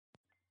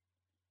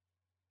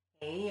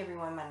Hey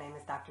everyone, my name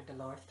is Dr.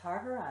 Dolores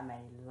Tarver. I'm a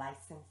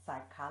licensed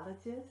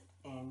psychologist,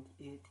 and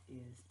it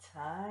is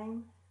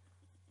time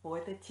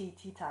for the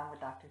TT Time with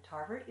Dr.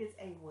 Tarver. It is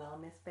a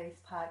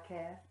wellness-based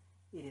podcast.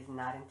 It is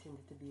not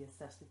intended to be a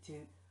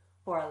substitute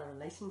for a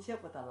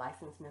relationship with a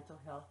licensed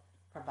mental health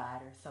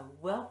provider. So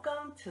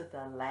welcome to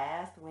the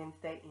last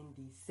Wednesday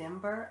in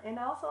December and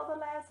also the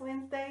last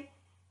Wednesday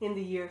in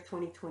the year of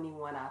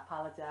 2021. I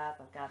apologize.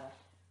 I've got a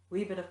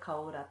wee bit of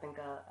cold. I think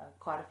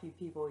quite a few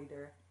people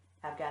either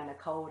have gotten a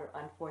cold or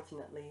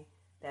unfortunately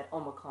that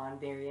Omicron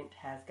variant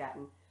has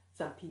gotten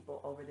some people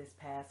over this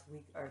past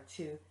week or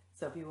two.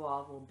 So if you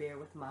all will bear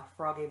with my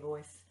froggy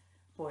voice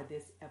for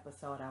this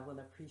episode, I will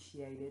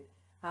appreciate it.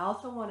 I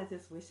also want to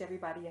just wish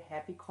everybody a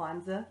happy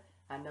Kwanzaa.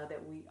 I know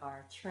that we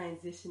are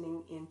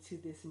transitioning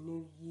into this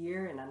new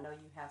year, and I know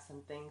you have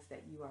some things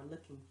that you are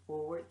looking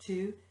forward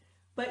to.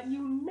 But you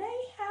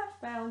may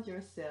have found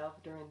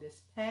yourself during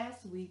this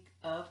past week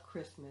of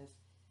Christmas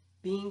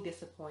being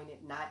disappointed,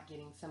 not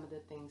getting some of the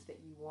things that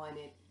you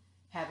wanted,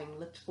 having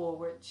looked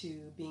forward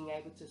to being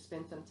able to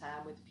spend some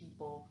time with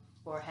people,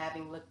 or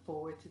having looked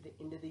forward to the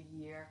end of the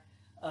year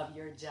of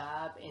your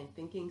job and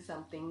thinking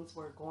some things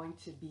were going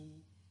to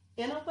be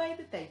in a way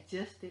that they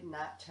just did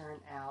not turn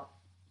out.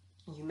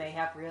 You may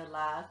have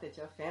realized that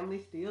your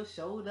family still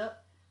showed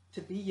up to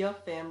be your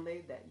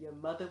family, that your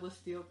mother was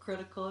still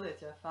critical,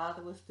 that your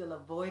father was still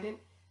avoidant,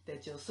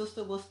 that your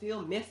sister was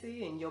still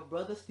messy, and your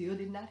brother still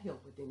did not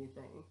help with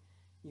anything.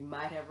 You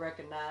might have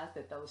recognized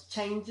that those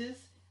changes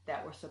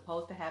that were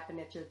supposed to happen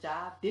at your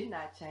job did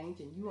not change,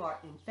 and you are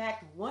in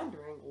fact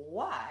wondering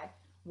why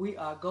we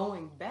are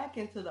going back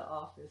into the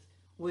office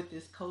with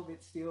this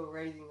COVID still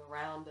raging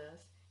around us.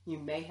 You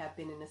may have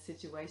been in a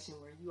situation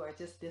where you are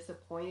just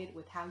disappointed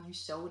with how you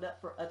showed up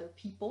for other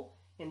people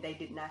and they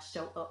did not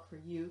show up for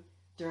you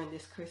during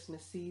this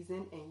Christmas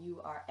season, and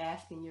you are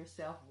asking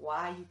yourself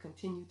why you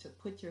continue to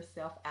put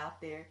yourself out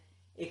there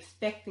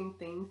expecting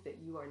things that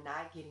you are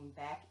not getting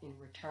back in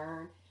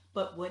return.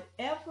 But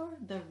whatever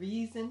the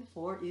reason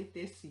for it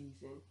this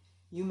season,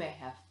 you may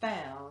have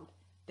found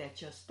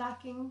that your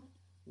stocking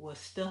was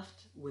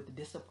stuffed with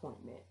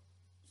disappointment.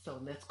 So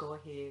let's go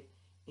ahead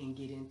and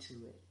get into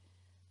it.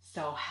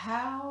 So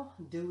how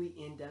do we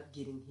end up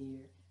getting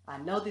here? I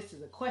know this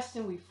is a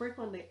question we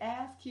frequently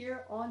ask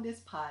here on this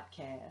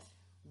podcast.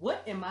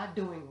 What am I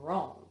doing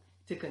wrong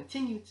to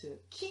continue to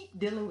keep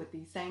dealing with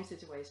these same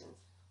situations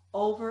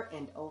over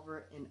and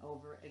over and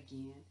over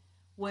again?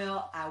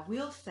 Well, I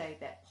will say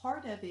that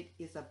part of it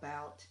is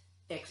about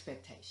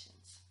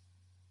expectations.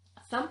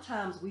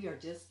 Sometimes we are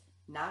just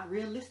not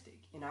realistic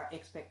in our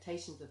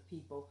expectations of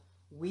people.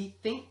 We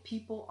think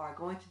people are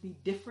going to be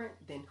different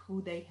than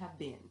who they have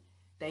been.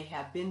 They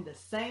have been the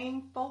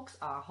same folks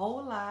our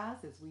whole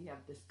lives, as we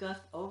have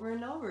discussed over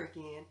and over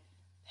again.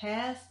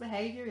 Past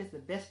behavior is the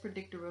best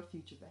predictor of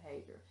future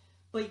behavior.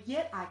 But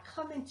yet I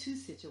come into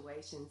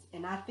situations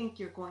and I think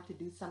you're going to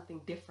do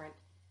something different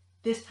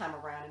this time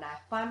around, and I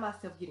find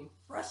myself getting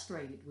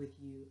frustrated with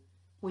you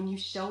when you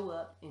show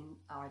up and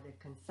are the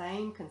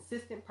same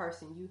consistent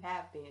person you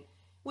have been,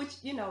 which,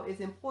 is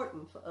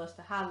important for us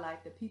to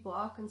highlight that people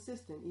are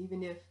consistent,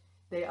 even if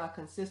they are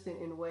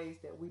consistent in ways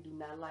that we do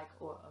not like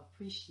or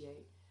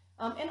appreciate.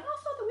 And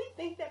also that we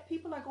think that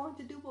people are going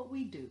to do what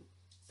we do.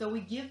 So we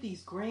give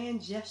these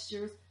grand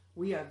gestures.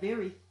 We are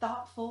very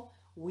thoughtful.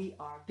 We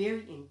are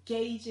very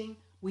engaging.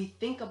 We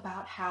think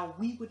about how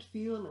we would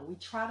feel, and we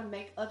try to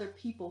make other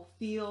people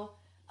feel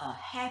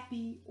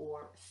happy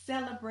or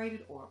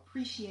celebrated or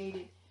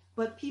appreciated.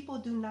 But people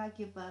do not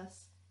give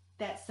us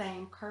that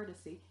same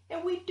courtesy.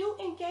 And we do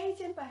engage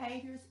in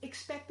behaviors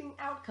expecting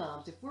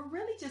outcomes. If we're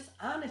really just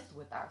honest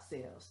with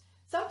ourselves,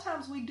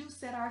 sometimes we do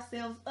set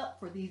ourselves up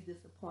for these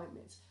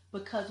disappointments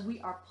because we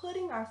are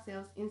putting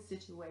ourselves in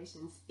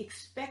situations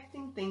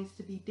expecting things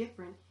to be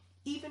different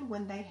even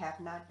when they have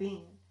not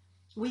been.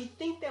 We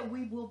think that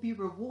we will be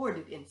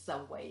rewarded in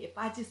some way. If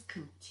I just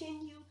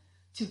continue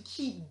to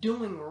keep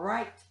doing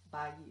right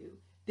by you,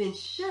 then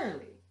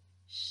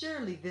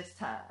surely this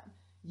time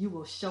you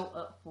will show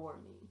up for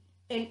me.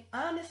 And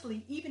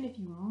honestly, even if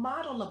you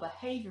model a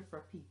behavior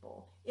for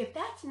people, if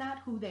that's not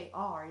who they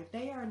are, if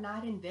they are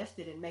not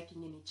invested in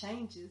making any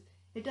changes,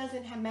 it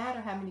doesn't matter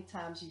how many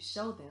times you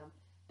show them,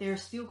 they're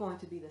still going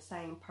to be the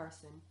same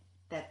person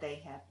that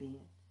they have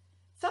been.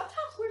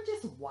 Sometimes we're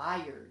just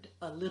wired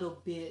a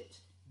little bit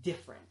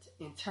different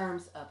in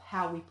terms of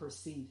how we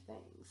perceive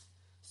things.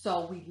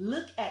 So we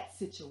look at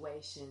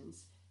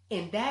situations,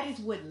 and that is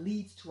what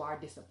leads to our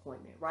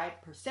disappointment,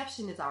 right?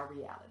 Perception is our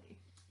reality.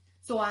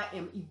 So I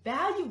am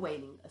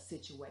evaluating a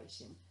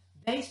situation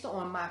based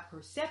on my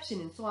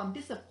perception, and so I'm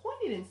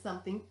disappointed in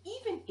something,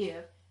 even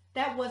if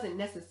that wasn't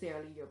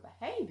necessarily your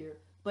behavior,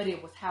 but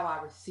it was how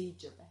I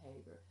received your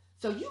behavior.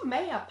 So you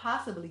may have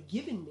possibly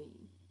given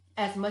me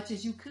as much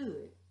as you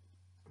could.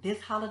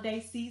 This holiday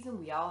season,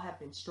 we all have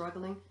been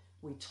struggling.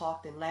 We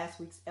talked in last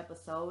week's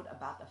episode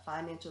about the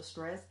financial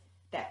stress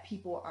that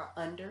people are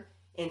under.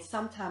 And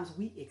sometimes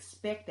we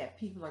expect that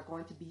people are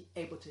going to be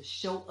able to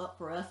show up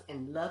for us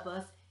and love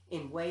us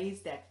in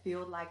ways that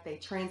feel like they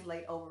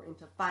translate over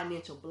into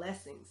financial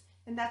blessings.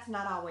 And that's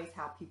not always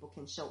how people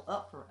can show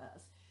up for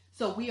us.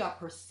 So we are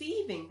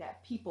perceiving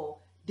that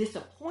people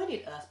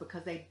disappointed us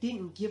because they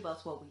didn't give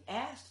us what we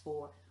asked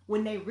for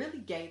when they really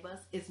gave us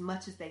as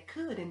much as they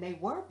could, and they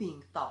were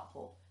being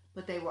thoughtful,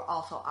 but they were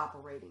also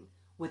operating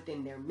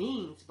within their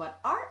means. But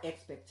our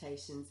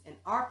expectations and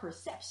our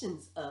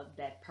perceptions of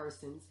that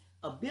person's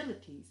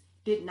abilities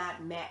did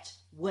not match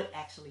what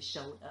actually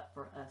showed up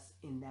for us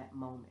in that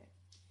moment.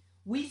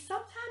 We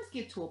sometimes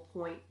get to a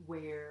point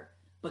where,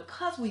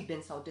 because we've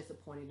been so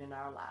disappointed in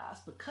our lives,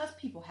 because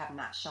people have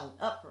not shown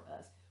up for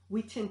us,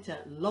 we tend to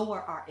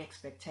lower our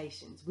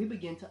expectations. We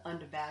begin to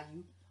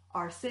undervalue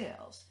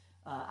ourselves.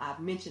 I've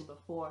mentioned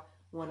before,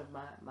 one of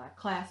my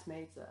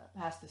classmates,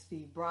 Pastor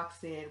Steve Brock,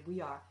 said we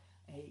are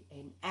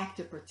an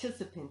active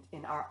participant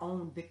in our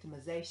own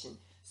victimization.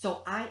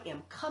 So I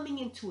am coming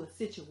into a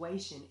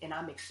situation and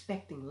I'm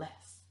expecting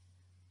less.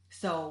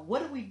 So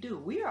what do?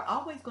 We are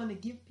always going to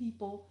give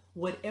people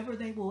whatever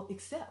they will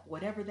accept,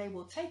 whatever they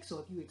will take. So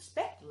if you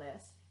expect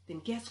less,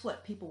 then guess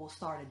what? People will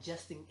start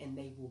adjusting and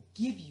they will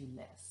give you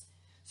less.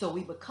 So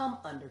we become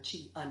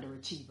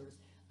underachievers,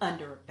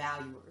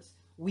 undervaluers.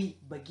 We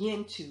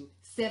begin to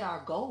set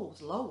our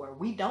goals lower.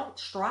 We don't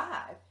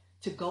strive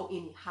to go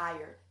any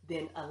higher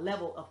than a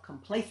level of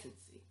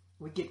complacency.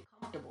 We get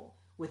comfortable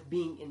with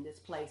being in this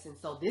place. And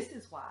so this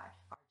is why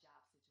our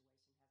job situation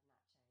has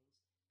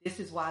not changed. This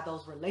is why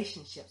those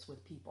relationships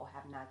with people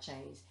have not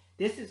changed.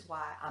 This is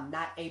why I'm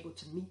not able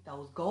to meet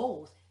those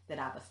goals that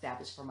I've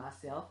established for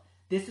myself.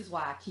 This is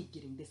why I keep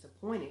getting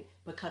disappointed,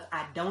 because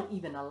I don't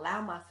even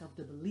allow myself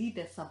to believe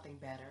that something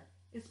better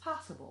is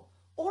possible.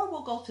 Or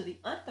we'll go to the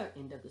other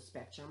end of the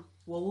spectrum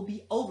where we'll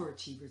be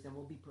overachievers and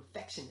we'll be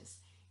perfectionists,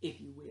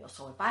 if you will.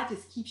 So if I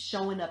just keep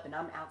showing up and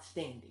I'm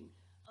outstanding,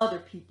 other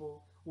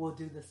people will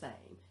do the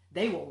same.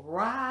 They will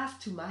rise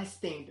to my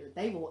standard.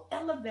 They will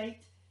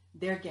elevate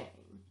their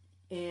game.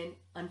 And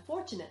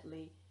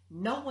unfortunately,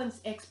 no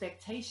one's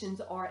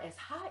expectations are as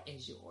high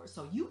as yours.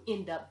 So you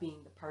end up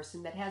being the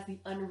person that has the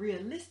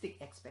unrealistic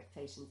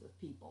expectations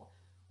of people.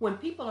 When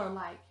people are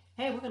like,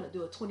 hey, we're going to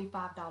do a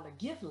 $25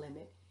 gift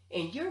limit,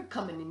 and you're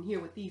coming in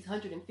here with these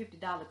 $150,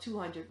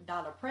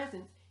 $200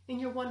 presents, and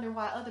you're wondering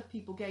why other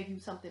people gave you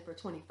something for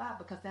 $25,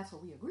 because that's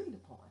what we agreed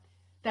upon.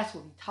 That's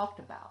what we talked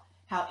about.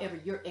 However,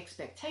 your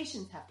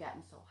expectations have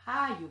gotten so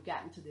high, you've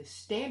gotten to this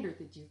standard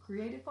that you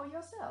created for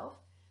yourself,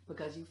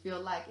 because you feel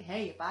like,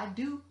 hey, if I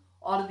do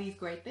all of these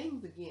great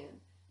things again,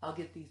 I'll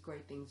get these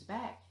great things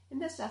back.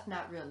 And that's just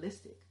not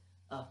realistic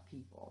of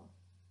people.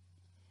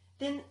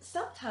 Then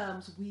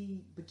sometimes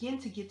we begin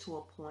to get to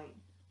a point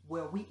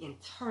where we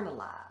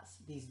internalize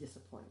these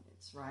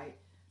disappointments, right?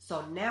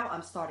 So now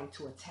I'm starting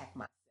to attack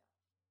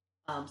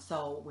myself.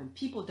 So when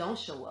people don't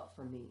show up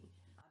for me,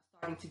 I'm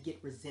starting to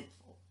get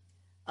resentful.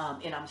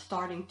 And I'm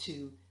starting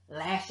to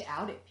lash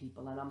out at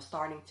people, and I'm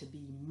starting to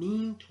be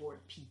mean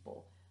toward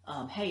people.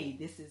 Hey,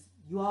 this is,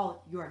 you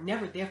are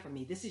never there for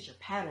me. This is your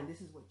pattern.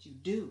 This is what you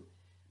do.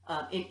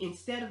 And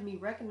instead of me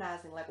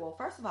recognizing, like, well,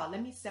 first of all,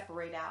 let me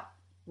separate out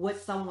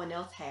what someone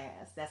else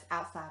has that's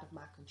outside of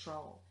my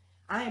control.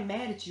 I am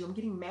mad at you. I'm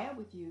getting mad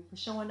with you for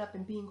showing up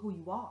and being who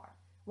you are.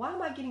 Why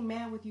am I getting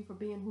mad with you for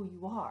being who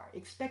you are?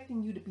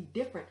 Expecting you to be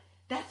different.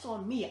 That's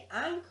on me.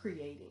 I'm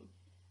creating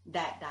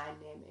that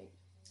dynamic.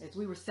 As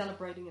we were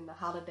celebrating in the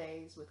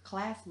holidays with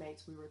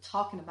classmates, we were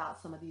talking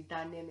about some of these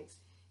dynamics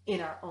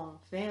in our own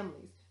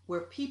families,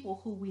 where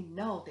people who we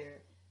know,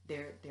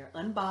 they're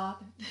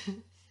unbothered.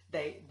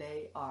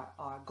 they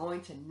are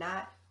going to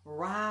not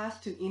rise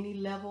to any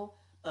level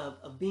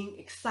of being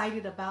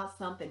excited about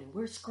something, and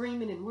we're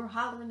screaming and we're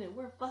hollering and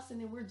we're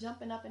fussing and we're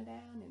jumping up and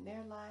down, and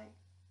they're like,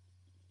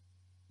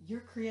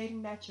 you're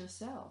creating that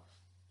yourself.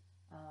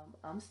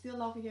 I'm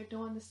still over here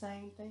doing the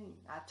same thing.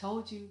 I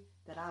told you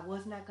that I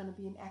was not going to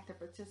be an active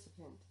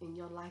participant in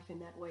your life in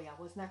that way.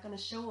 I was not going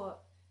to show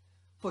up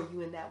for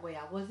you in that way.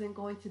 I wasn't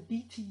going to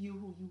be to you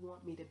who you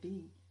want me to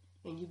be.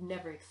 And you've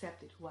never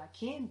accepted who I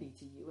can be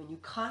to you. And you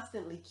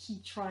constantly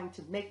keep trying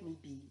to make me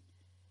be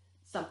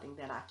something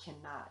that I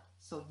cannot.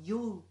 So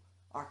you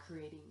are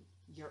creating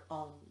your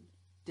own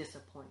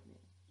disappointment.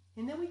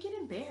 And then we get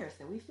embarrassed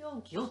and we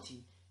feel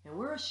guilty and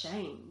we're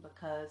ashamed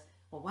because,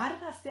 well, why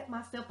did I set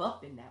myself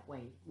up in that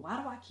way?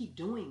 Why do I keep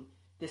doing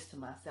this to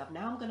myself?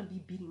 Now I'm going to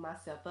be beating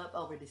myself up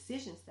over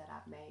decisions that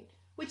I've made,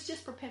 which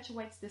just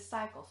perpetuates this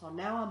cycle. So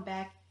now I'm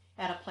back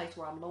at a place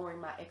where I'm lowering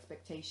my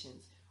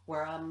expectations,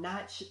 where I'm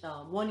not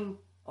wanting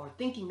or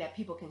thinking that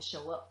people can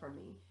show up for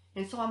me.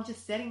 And so I'm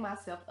just setting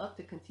myself up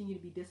to continue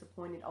to be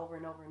disappointed over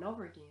and over and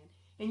over again.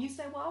 And you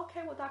say, well,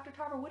 okay, well, Dr.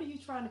 Tarver, what are you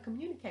trying to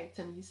communicate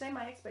to me? You say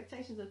my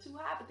expectations are too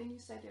high, but then you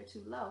say they're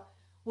too low.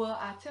 Well,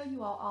 I tell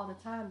you all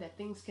the time that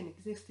things can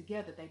exist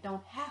together. They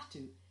don't have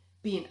to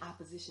be in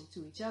opposition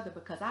to each other,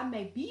 because I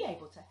may be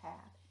able to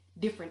have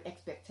different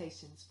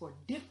expectations for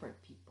different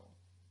people,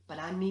 but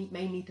I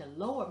may need to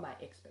lower my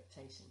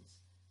expectations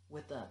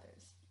with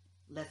others.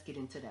 Let's get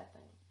into that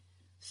thing.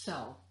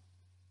 So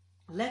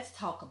let's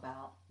talk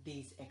about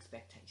these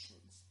expectations.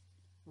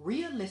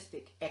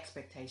 Realistic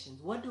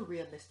expectations. What do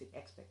realistic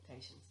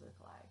expectations look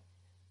like?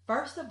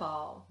 First of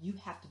all, you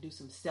have to do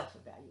some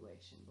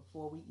self-evaluation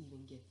before we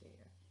even get there.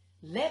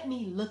 Let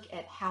me look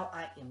at how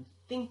I am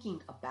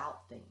thinking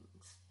about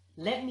things.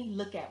 Let me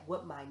look at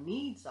what my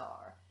needs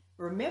are.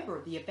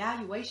 Remember, the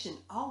evaluation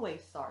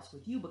always starts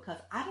with you because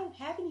I don't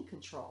have any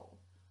control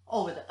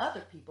over the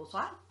other people. So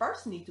I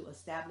first need to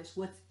establish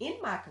what's in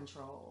my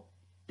control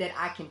that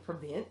I can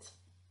prevent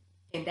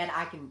and that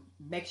I can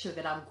make sure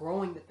that I'm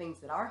growing the things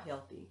that are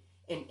healthy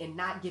and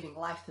not giving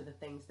life to the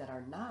things that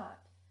are not.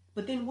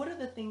 But then what are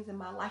the things in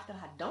my life that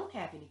I don't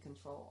have any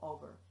control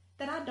over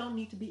that I don't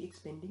need to be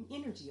expending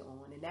energy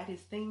on? And that is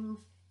things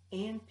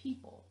and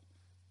people.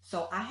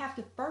 So I have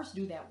to first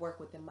do that work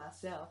within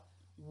myself.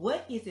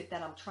 What is it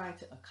that I'm trying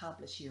to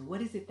accomplish here?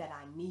 What is it that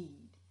I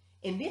need?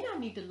 And then I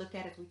need to look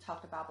at, as we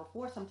talked about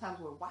before, sometimes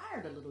we're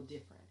wired a little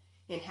different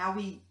in how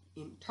we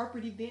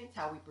interpret events,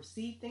 how we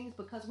perceive things,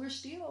 because we're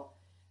still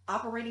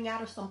operating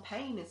out of some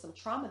pain and some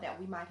trauma that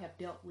we might have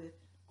dealt with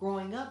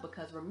growing up.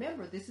 Because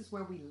remember, this is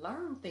where we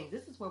learn things.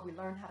 This is where we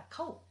learn how to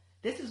cope.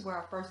 This is where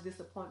our first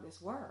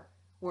disappointments were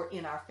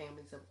in our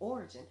families of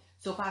origin.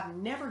 So if I've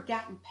never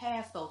gotten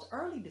past those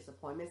early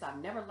disappointments,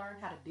 I've never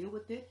learned how to deal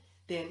with it,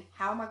 then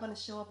how am I going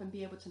to show up and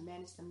be able to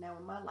manage them now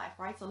in my life,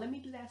 right? So let me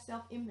do that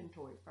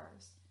self-inventory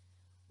first.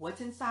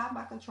 What's inside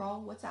my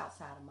control? What's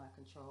outside of my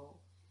control?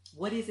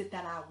 What is it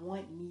that I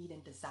want, need,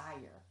 and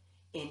desire?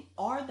 And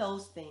are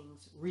those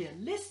things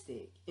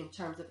realistic in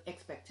terms of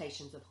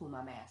expectations of whom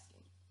I'm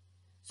asking?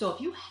 So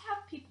if you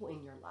have people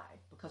in your life,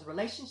 because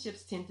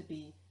relationships tend to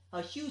be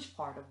a huge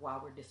part of why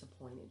we're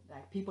disappointed,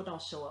 like people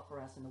don't show up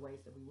for us in the ways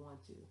that we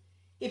want to.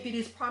 If it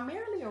is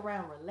primarily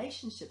around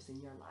relationships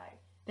in your life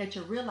that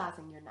you're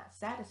realizing you're not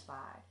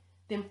satisfied,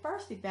 then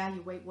first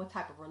evaluate what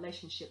type of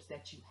relationships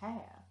that you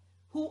have.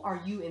 Who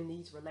are you in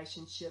these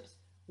relationships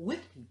with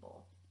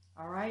people?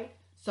 All right.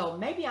 So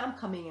maybe I'm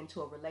coming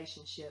into a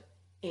relationship,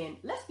 and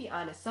let's be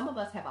honest, some of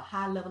us have a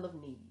high level of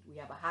need. We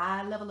have a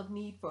high level of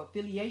need for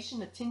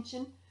affiliation,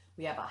 attention.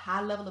 We have a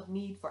high level of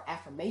need for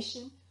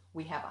affirmation.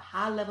 We have a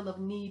high level of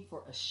need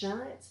for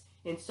assurance.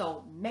 And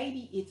so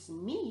maybe it's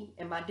me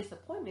and my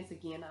disappointments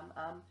again.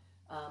 I'm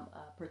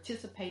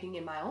participating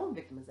in my own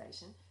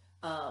victimization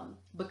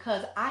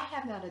because I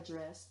have not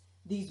addressed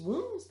these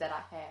wounds that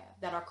I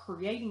have that are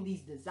creating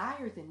these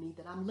desires in me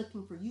that I'm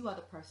looking for you,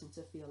 other person,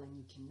 to feel, and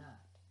you cannot.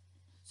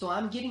 So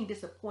I'm getting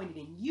disappointed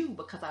in you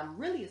because I'm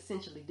really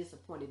essentially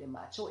disappointed in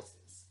my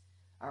choices.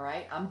 All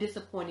right. I'm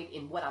disappointed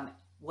in what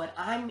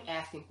I'm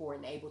asking for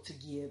and able to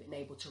give and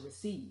able to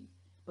receive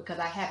because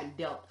I haven't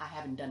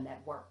done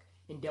that work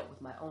and dealt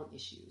with my own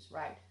issues.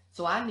 Right.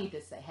 So I need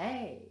to say,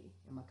 hey,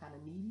 am I kind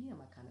of needy?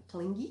 Am I kind of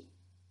clingy?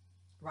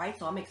 Right.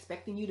 So I'm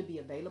expecting you to be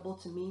available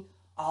to me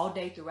all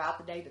day throughout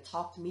the day, to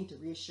talk to me, to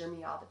reassure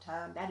me all the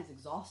time. That is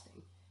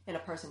exhausting. And a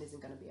person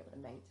isn't going to be able to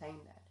maintain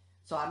that.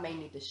 So I may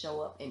need to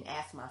show up and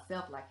ask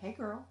myself like, hey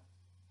girl,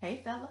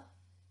 hey fella,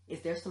 is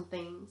there some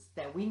things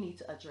that we need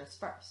to address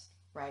first,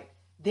 right?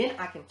 Then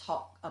I can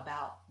talk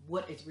about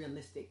what is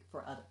realistic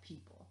for other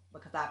people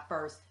because I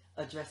first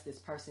address this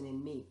person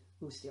in me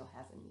who still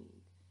has a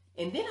need.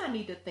 And then I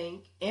need to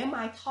think, am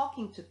I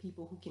talking to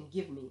people who can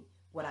give me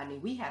what I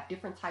need? We have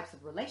different types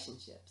of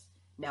relationships.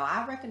 Now,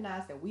 I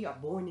recognize that we are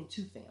born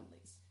into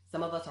families.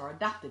 Some of us are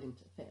adopted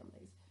into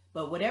families.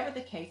 But whatever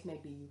the case may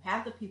be, you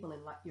have the people in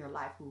your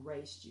life who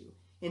raised you.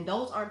 And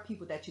those aren't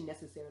people that you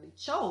necessarily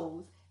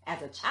chose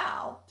as a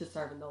child to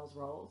serve in those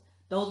roles.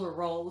 Those were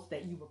roles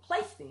that you were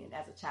placed in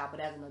as a child.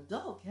 But as an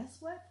adult, guess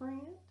what,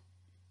 friend?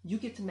 You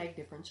get to make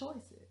different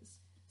choices.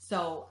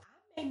 So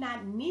I may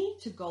not need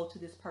to go to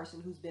this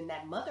person who's been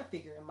that mother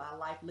figure in my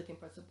life looking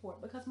for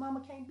support because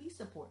mama can't be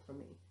support for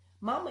me.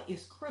 Mama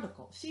is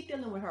critical. She's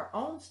dealing with her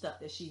own stuff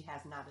that she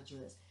has not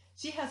addressed.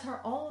 She has her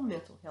own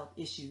mental health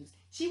issues.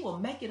 She will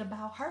make it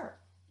about her.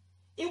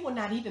 It will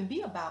not even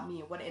be about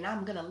me and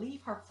I'm going to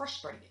leave her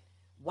frustrated.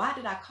 Why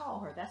did I call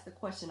her? That's the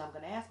question I'm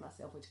going to ask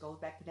myself, which goes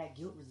back to that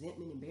guilt,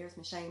 resentment,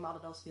 embarrassment, shame, all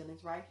of those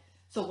feelings, right?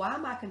 So why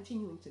am I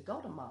continuing to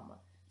go to mama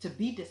to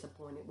be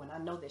disappointed when I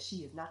know that she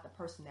is not the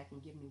person that can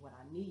give me what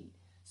I need?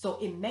 So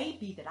it may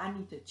be that I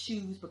need to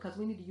choose, because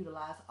we need to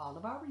utilize all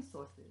of our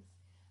resources.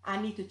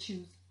 I need to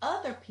choose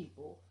other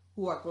people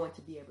who are going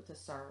to be able to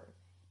serve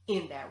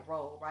in that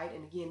role, right?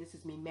 And again, this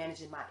is me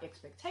managing my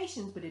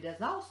expectations, but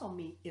it's also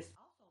me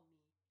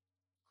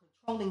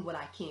controlling what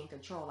I can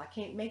control. I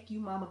can't make you,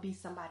 mama, be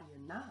somebody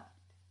you're not,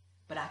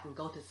 but I can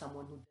go to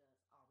someone who does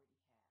already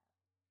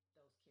have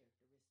those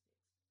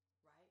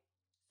characteristics,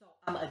 right? So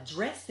I'm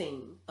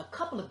addressing a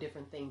couple of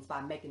different things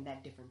by making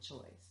that different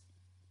choice.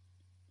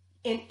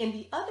 In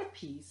the other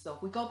piece, so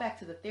if we go back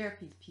to the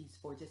therapy piece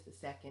for just a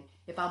second,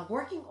 if I'm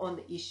working on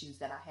the issues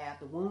that I have,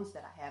 the wounds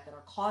that I have that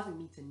are causing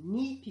me to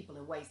need people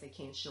in ways they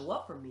can't show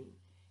up for me,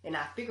 and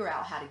I figure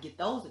out how to get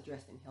those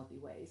addressed in healthy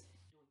ways,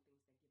 doing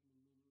things that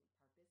give me meaning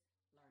and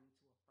purpose, learning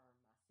to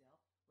affirm myself,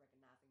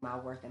 recognizing my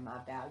worth and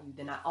my value,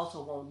 then I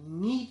also won't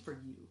need for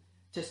you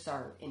to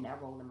serve in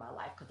that role in my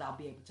life because I'll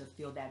be able to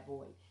fill that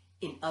void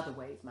in other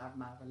ways, my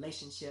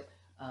relationship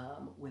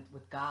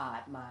with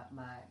God,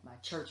 my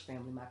church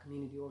family, my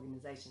community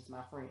organizations,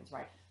 my friends,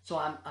 right? So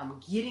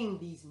I'm getting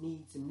these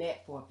needs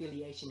met for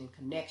affiliation and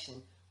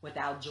connection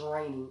without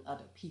draining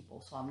other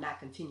people. So I'm not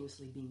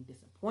continuously being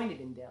disappointed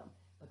in them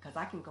because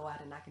I can go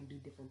out and I can do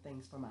different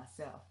things for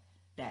myself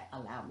that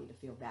allow me to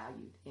feel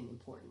valued and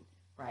important,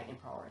 right, and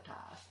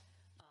prioritized.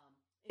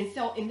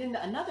 And then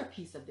another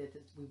piece of this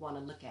that we want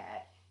to look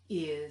at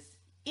is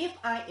if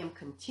I am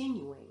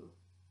continuing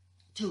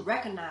to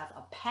recognize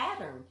a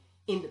pattern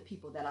in the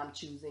people that I'm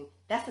choosing,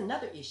 that's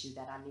another issue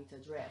that I need to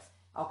address.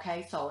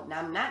 Okay, so now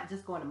I'm not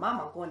just going to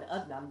mama, I'm going to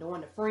other, I'm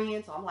doing to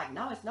friends. So I'm like,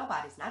 no, it's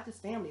nobody. It's not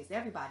just family. It's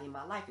everybody in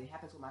my life. It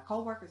happens with my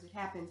coworkers. It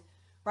happens,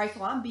 right?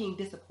 So I'm being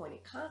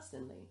disappointed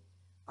constantly.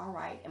 All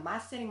right, am I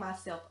setting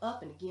myself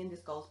up? And again,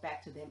 this goes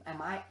back to them.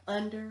 Am I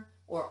under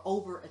or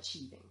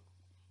overachieving?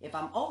 If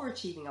I'm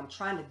overachieving, I'm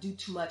trying to do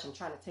too much. I'm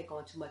trying to take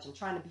on too much. I'm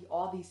trying to be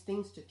all these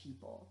things to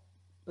people.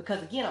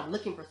 Because again, I'm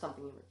looking for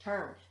something in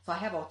return. So I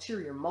have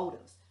ulterior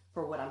motives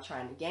for what I'm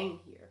trying to gain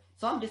here.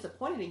 So I'm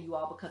disappointed in you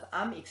all because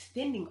I'm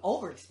overextending,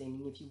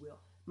 if you will,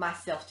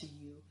 myself to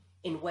you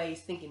in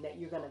ways thinking that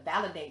you're going to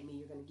validate me,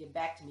 you're going to give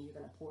back to me, you're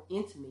going to pour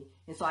into me.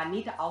 And so I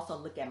need to also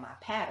look at my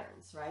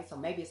patterns, right? So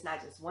maybe it's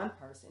not just one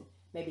person.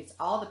 Maybe it's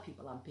all the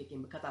people I'm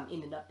picking because I'm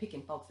ending up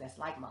picking folks that's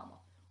like mama,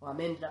 or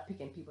I'm ending up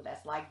picking people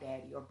that's like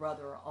daddy or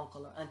brother or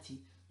uncle or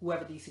auntie,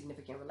 whoever these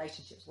significant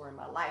relationships were in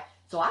my life.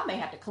 So I may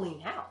have to clean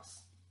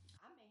house.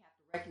 I may have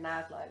to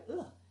recognize like,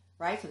 ugh,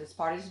 right? So this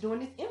part is doing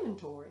this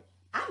inventory.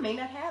 I may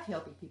not have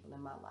healthy people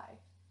in my life.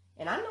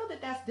 And I know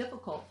that that's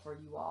difficult for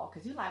you all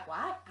because you're like,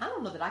 well, I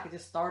don't know that I could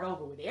just start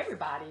over with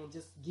everybody and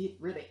just get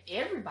rid of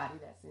everybody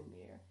that's in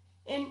there.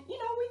 And, you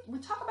know, we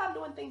talk about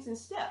doing things in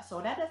steps.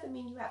 So that doesn't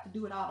mean you have to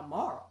do it all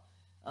tomorrow.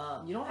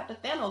 You don't have to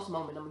Thanos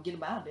moment them and get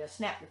them out of there,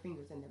 snap your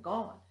fingers and they're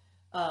gone.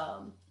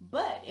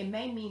 But it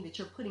may mean that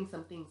you're putting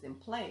some things in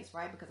place,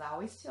 right? Because I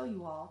always tell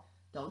you all,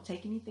 don't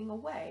take anything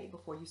away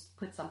before you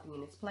put something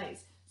in its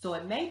place. So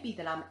it may be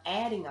that I'm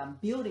adding, I'm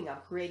building,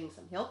 I'm creating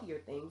some healthier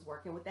things,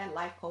 working with that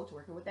life coach,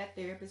 working with that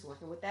therapist,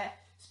 working with that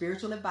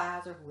spiritual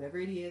advisor, whoever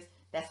it is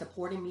that's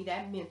supporting me,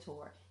 that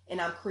mentor. And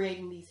I'm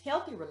creating these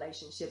healthy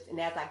relationships. And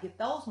as I get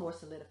those more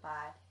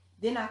solidified,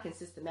 then I can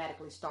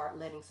systematically start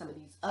letting some of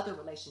these other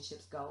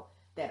relationships go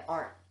that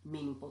aren't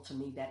meaningful to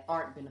me, that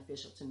aren't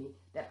beneficial to me,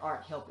 that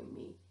aren't helping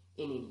me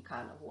in any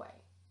kind of way.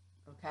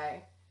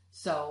 Okay?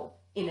 So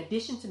in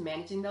addition to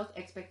managing those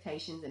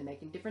expectations and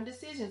making different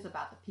decisions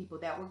about the people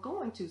that we're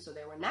going to so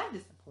they were not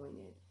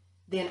disappointed,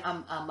 then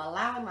I'm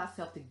allowing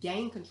myself to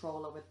gain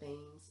control over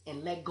things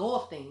and let go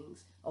of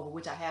things over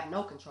which I have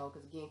no control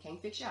because, again,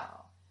 can't fix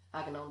y'all.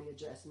 I can only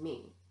address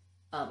me.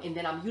 And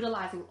then I'm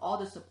utilizing all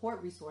the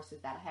support resources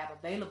that I have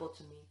available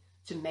to me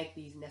to make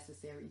these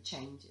necessary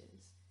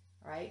changes,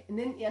 right? And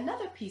then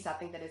another piece I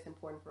think that is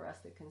important for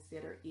us to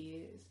consider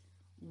is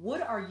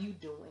what are you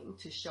doing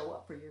to show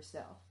up for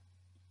yourself?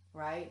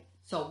 Right?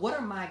 So what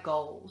are my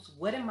goals?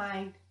 What am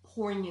I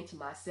pouring into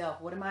myself?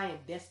 What am I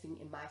investing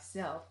in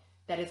myself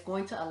that is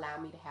going to allow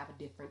me to have a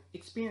different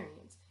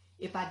experience?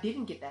 If I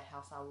didn't get that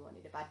house I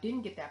wanted, if I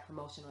didn't get that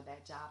promotion or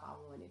that job I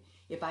wanted,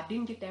 if I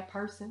didn't get that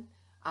person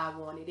I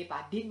wanted, if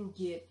I didn't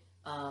get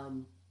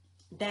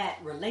that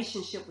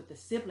relationship with the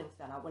siblings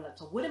that I wanted.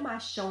 So what am I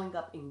showing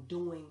up and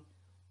doing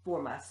for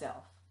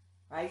myself?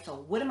 Right? So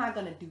what am I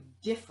going to do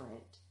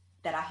different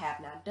that I have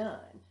not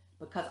done?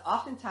 Because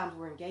oftentimes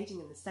we're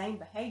engaging in the same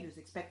behaviors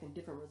expecting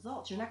different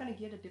results. You're not going to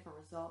get a different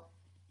result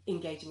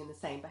engaging in the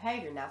same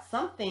behavior. Now,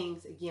 some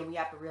things, again, we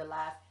have to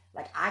realize,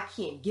 like, I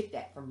can't get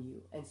that from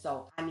you. And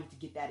so I need to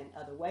get that in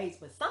other ways.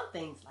 But some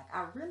things, like,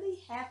 I really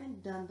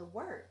haven't done the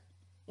work.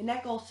 And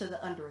that goes to the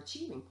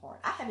underachieving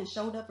part. I haven't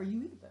showed up for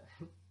you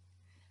either.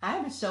 I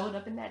haven't showed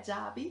up in that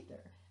job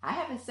either. I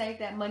haven't saved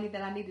that money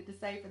that I needed to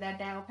save for that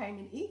down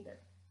payment either.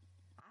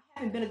 I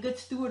haven't been a good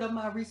steward of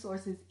my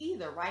resources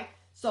either, right?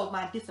 So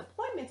my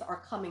disappointments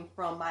are coming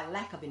from my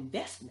lack of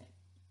investment.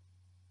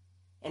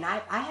 And I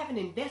haven't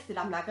invested,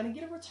 I'm not going to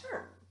get a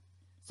return.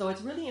 So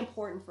it's really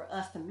important for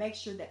us to make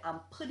sure that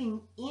I'm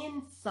putting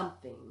in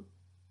something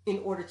in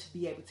order to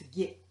be able to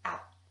get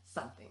out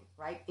something,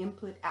 right?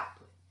 Input,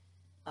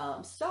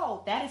 output.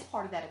 So that is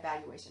part of that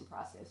evaluation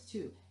process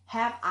too.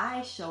 Have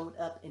I showed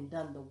up and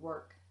done the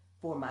work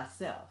for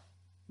myself?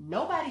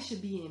 Nobody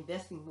should be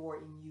investing more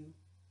in you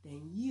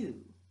than you,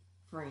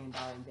 friend,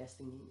 are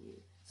investing in you.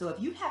 So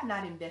if you have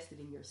not invested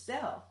in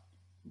yourself,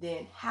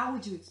 then how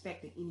would you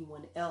expect that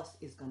anyone else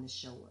is going to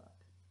show up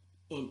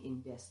and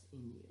invest in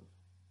you?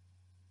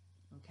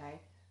 Okay?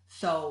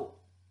 So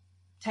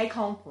take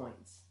home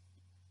points.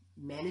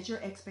 Manage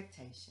your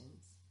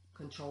expectations.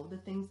 Control the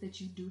things that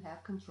you do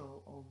have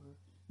control over.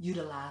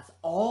 Utilize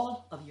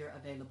all of your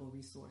available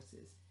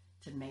resources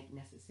to make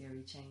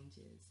necessary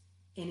changes.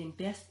 And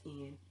invest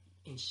in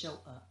and show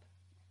up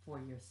for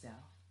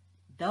yourself.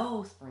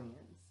 Those,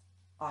 friends,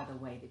 are the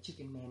way that you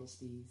can manage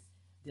these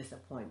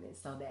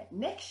disappointments so that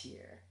next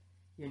year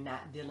you're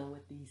not dealing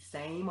with these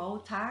same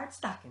old tired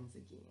stockings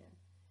again.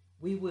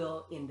 We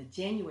will, in the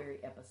January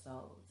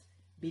episodes,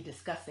 be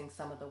discussing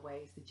some of the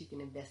ways that you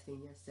can invest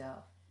in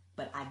yourself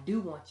But I do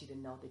want you to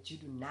know that you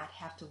do not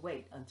have to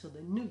wait until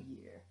the new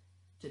year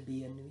to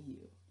be a new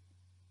you.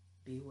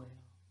 Be well.